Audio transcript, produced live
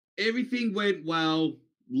everything went well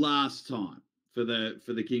last time for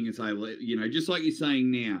the King of Table. You know, just like you're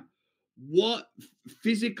saying now, what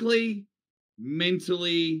physically,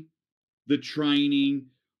 mentally, the training,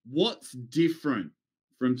 what's different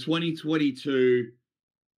from 2022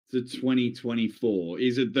 to 2024?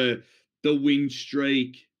 Is it the win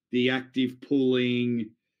streak, the active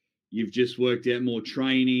pulling? You've just worked out more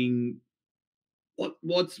training.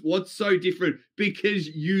 What's so different? Because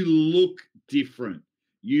you look different.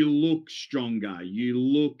 You look stronger. You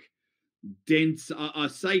look dense. I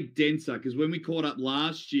say denser because when we caught up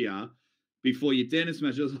last year before your dentist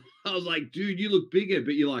match, I was like, dude, you look bigger,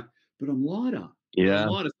 but you're like, but I'm lighter. But I'm Yeah.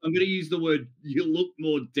 lighter. So I'm going to use the word you look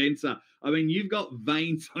more denser. I mean, you've got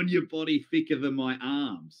veins on your body thicker than my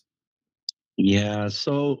arms. Yeah.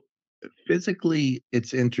 So physically,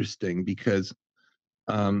 it's interesting because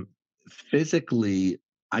um, physically,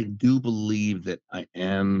 I do believe that I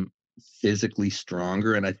am physically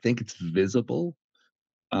stronger, and I think it's visible.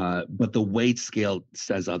 But the weight scale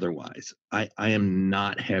says otherwise. I am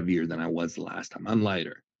not heavier than I was the last time. I'm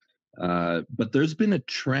lighter. But there's been a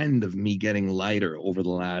trend of me getting lighter over the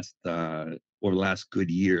last good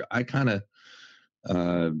year. I kind of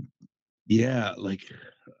uh, yeah, like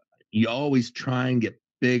you always try and get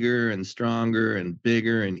bigger and stronger and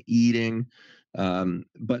bigger and eating.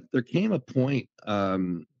 But there came a point,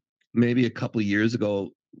 maybe a couple of years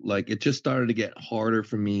ago, like it just started to get harder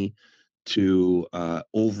for me to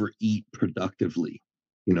overeat productively.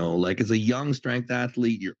 You know, like as a young strength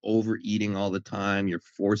athlete, you're overeating all the time, you're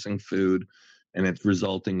forcing food, and it's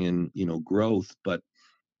resulting in, growth. But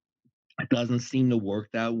it doesn't seem to work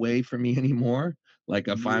that way for me anymore. Like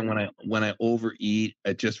I find Yeah. when I overeat,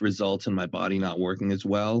 it just results in my body not working as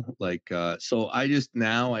well. Like so I just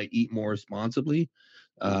now I eat more responsibly.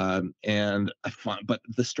 And I find but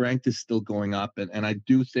the strength is still going up, and I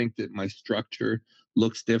do think that my structure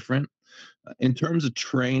looks different. In terms of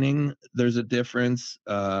training, there's a difference.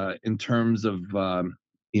 In terms of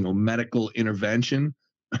medical intervention,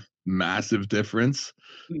 massive difference.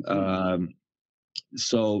 Um,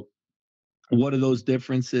 so what are those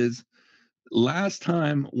differences? Last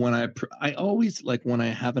time when I always like when I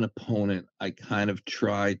have an opponent, I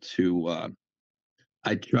try to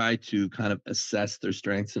kind of assess their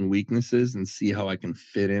strengths and weaknesses and see how I can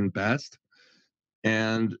fit in best.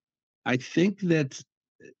 And I think that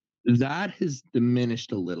has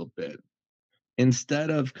diminished a little bit. Instead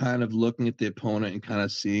of kind of looking at the opponent and kind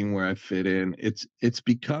of seeing where I fit in, it's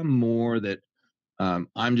become more that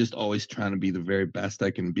I'm just always trying to be the very best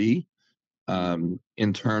I can be,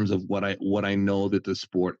 in terms of what I know that the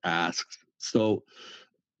sport asks. So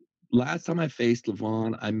last time I faced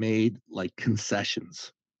Levan, I made like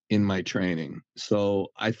concessions in my training. So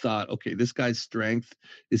I thought, okay, this guy's strength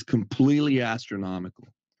is completely astronomical.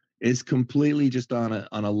 It's completely just on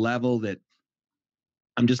a level that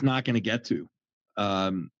I'm just not going to get to.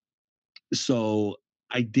 Um, so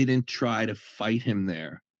I didn't try to fight him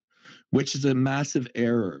there, which is a massive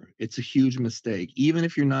error. It's a huge mistake. Even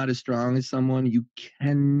if you're not as strong as someone, you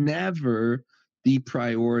can never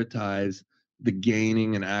deprioritize the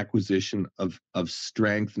gaining and acquisition of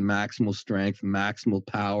strength, maximal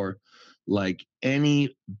power. Like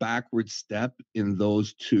any backward step in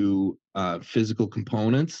those two physical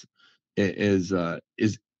components is,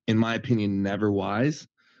 in my opinion, never wise.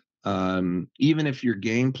 Even if your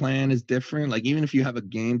game plan is different, like even if you have a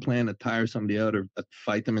game plan to tire somebody out or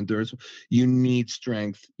fight them endurance, you need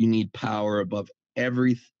strength, you need power above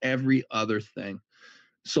every other thing.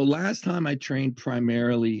 So last time I trained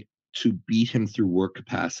primarily to beat him through work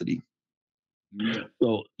capacity. Yeah.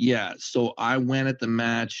 So yeah, so I went at the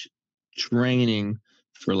match training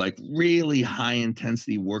for like really high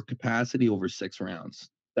intensity work capacity over 6 rounds.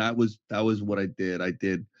 That was what I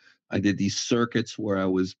did these circuits where I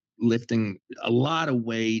was lifting a lot of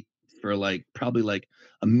weight for like probably like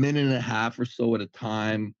a minute and a half or so at a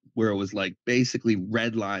time, where it was like basically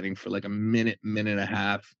redlining for like a minute and a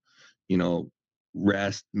half, you know,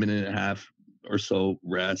 rest, minute and a half or so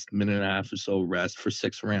rest, minute and a half or so rest for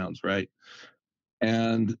 6 rounds, right?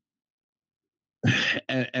 And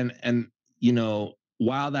and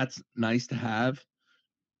while that's nice to have,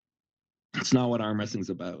 it's not what arm wrestling's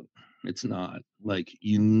about. It's not. Like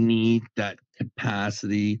you need that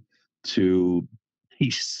capacity to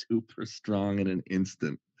be super strong in an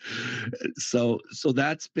instant. So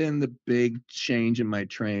that's been the big change in my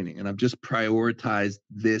training, and I've just prioritized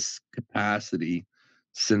this capacity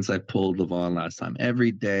since I pulled Levan last time.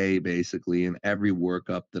 Every day, basically, in every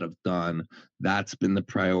workup that I've done, that's been the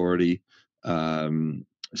priority.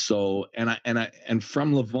 So and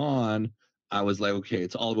from Levan, I was like, okay,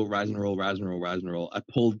 it's all about rise and roll, rise and roll, rise and roll. I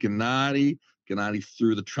pulled Gennady. Gennady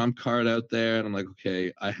threw the trump card out there, and I'm like,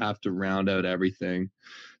 okay, I have to round out everything.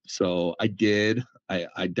 So I did.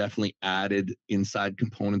 I definitely added inside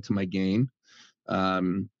component to my game.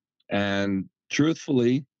 And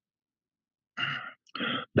truthfully,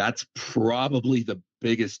 that's probably the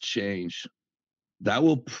biggest change. That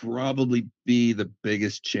will probably be the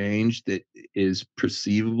biggest change that is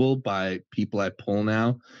perceivable by people I pull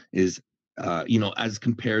now is, as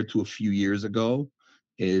compared to a few years ago,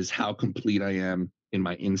 is how complete I am in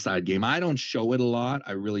my inside game. I don't show it a lot.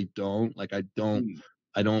 I really don't. Like Mm.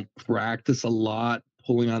 I don't practice a lot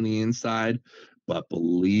pulling on the inside, but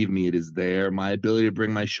believe me, it is there. My ability to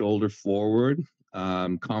bring my shoulder forward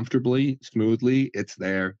comfortably, smoothly, it's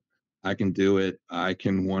there. I can do it. I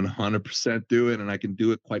can 100% do it, and I can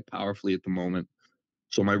do it quite powerfully at the moment.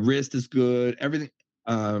 So my wrist is good. Everything.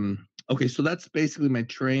 Okay, so that's basically my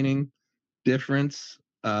training difference.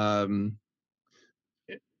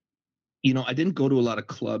 I didn't go to a lot of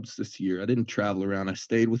clubs this year. I didn't travel around. I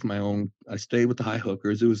stayed with my own. I stayed with the high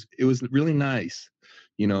hookers. It was really nice.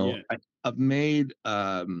 Yeah. I've made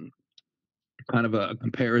kind of a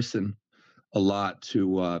comparison a lot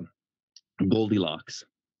to Goldilocks.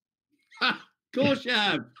 Of course you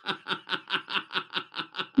have.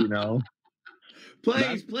 You know, Please,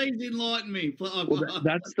 that's please enlighten me.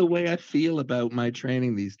 that's the way I feel about my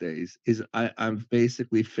training these days. Is I've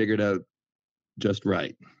basically figured out just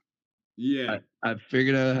right. Yeah. I've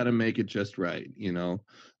figured out how to make it just right.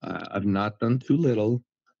 I've not done too little.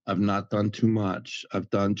 I've not done too much. I've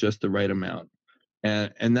done just the right amount,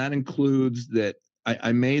 and that includes that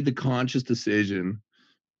I made the conscious decision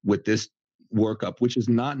with this workup, which is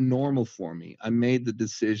not normal for me. I made the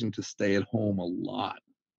decision to stay at home a lot,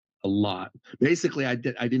 a lot. Basically, I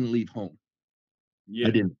didn't leave home. I Yeah.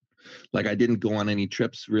 didn't. Like I didn't go on any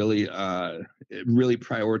trips really. It really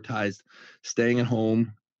prioritized staying at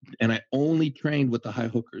home, and I only trained with the high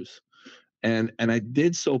hookers, and I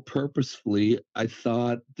did so purposefully. I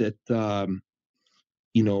thought that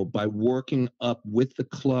by working up with the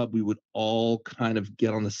club, we would all kind of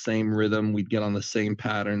get on the same rhythm, we'd get on the same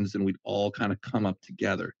patterns, and we'd all kind of come up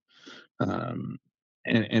together. Um,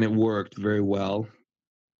 and it worked very well.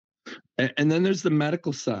 And then there's the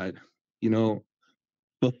medical side. You know,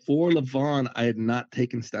 before Levan, I had not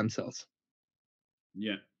taken stem cells.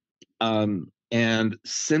 Yeah. And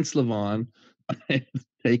since Levan, I have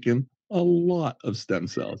taken a lot of stem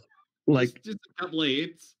cells. Like Just a couple of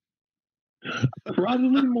hits.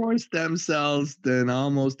 probably more stem cells than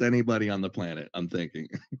almost anybody on the planet, I'm thinking.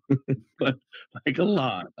 But like a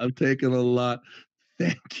lot. I've taken a lot.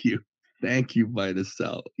 Thank you. Thank you,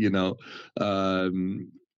 Vitacell.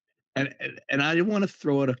 Um, and I want to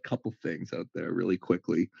throw out a couple things out there really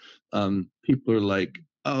quickly. People are like,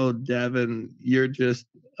 "Oh, Devon, you're just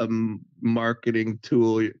a marketing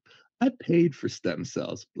tool." I paid for stem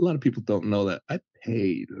cells. A lot of people don't know that. I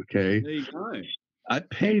paid. Okay, There you go. I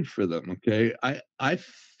paid for them. Okay, I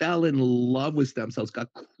fell in love with stem cells. Got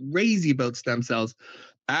crazy about stem cells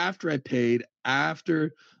after I paid. I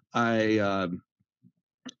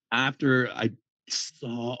after I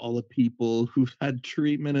saw all the people who've had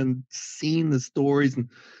treatment and seen the stories and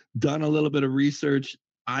done a little bit of research,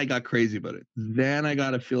 I got crazy about it. Then I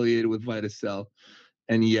got affiliated with Vitacell.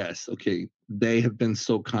 And yes, okay, they have been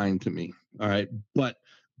so kind to me. All right. But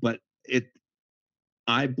it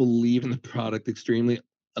I believe in the product extremely.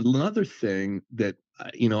 Another thing that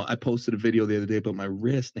I posted a video the other day about my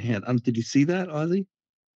wrist and hand. Did you see that, Ozzy?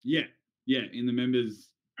 Yeah. Yeah. In the members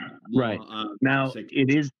Right. Now section.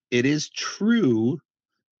 it is true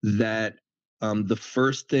that the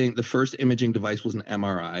first imaging device was an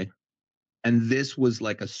MRI, and this was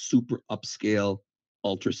like a super upscale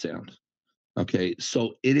ultrasound. Okay,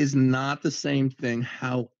 so it is not the same thing.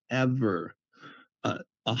 However,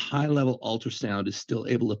 a high level ultrasound is still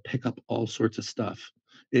able to pick up all sorts of stuff.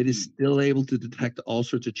 It is Mm. still able to detect all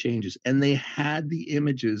sorts of changes. And they had the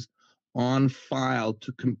images on file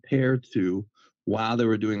to compare to while they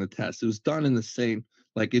were doing the test. It was done in the same,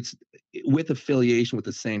 like it's with affiliation with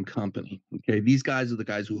the same company. Okay. These guys are the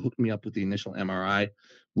guys who hooked me up with the initial MRI.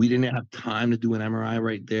 We didn't have time to do an MRI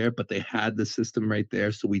right there, but they had the system right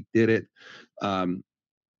there. So we did it.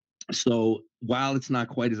 So while it's not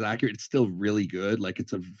quite as accurate, it's still really good. Like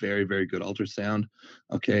it's a very, very good ultrasound.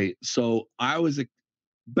 Okay. So I was a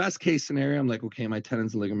best case scenario. I'm like, okay, my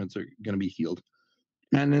tendons and ligaments are going to be healed.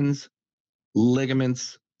 Tendons,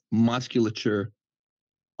 ligaments, musculature,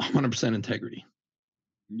 100% integrity.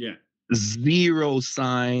 Yeah. Zero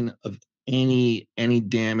sign of any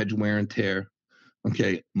damage, wear and tear.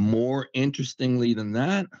 Okay. More interestingly than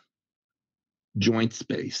that, joint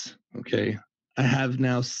space. Okay. I have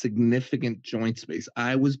now significant joint space.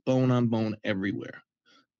 I was bone on bone everywhere.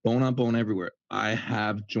 Bone on bone everywhere. I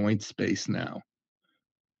have joint space now.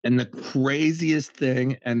 And the craziest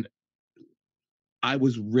thing, and I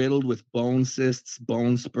was riddled with bone cysts,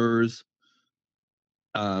 bone spurs.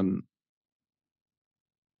 I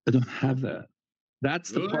don't have that. That's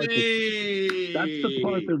the part that that's the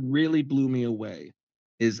part Hey, that really blew me away.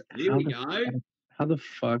 Is here we go. how the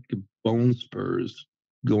fuck are bone spurs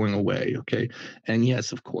going away? Okay, and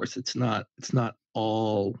yes, of course, it's not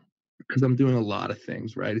all because I'm doing a lot of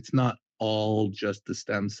things, right? It's not all just the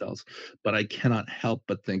stem cells, but I cannot help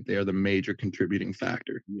but think they are the major contributing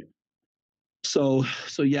factor. Yeah. So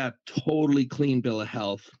yeah, totally clean bill of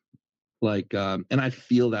health. Like, and I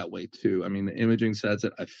feel that way too. I mean, the imaging says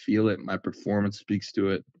it. I feel it. My performance speaks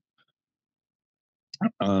to it.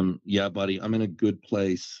 Yeah, buddy, I'm in a good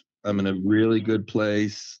place. I'm in a really good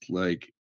place. Like,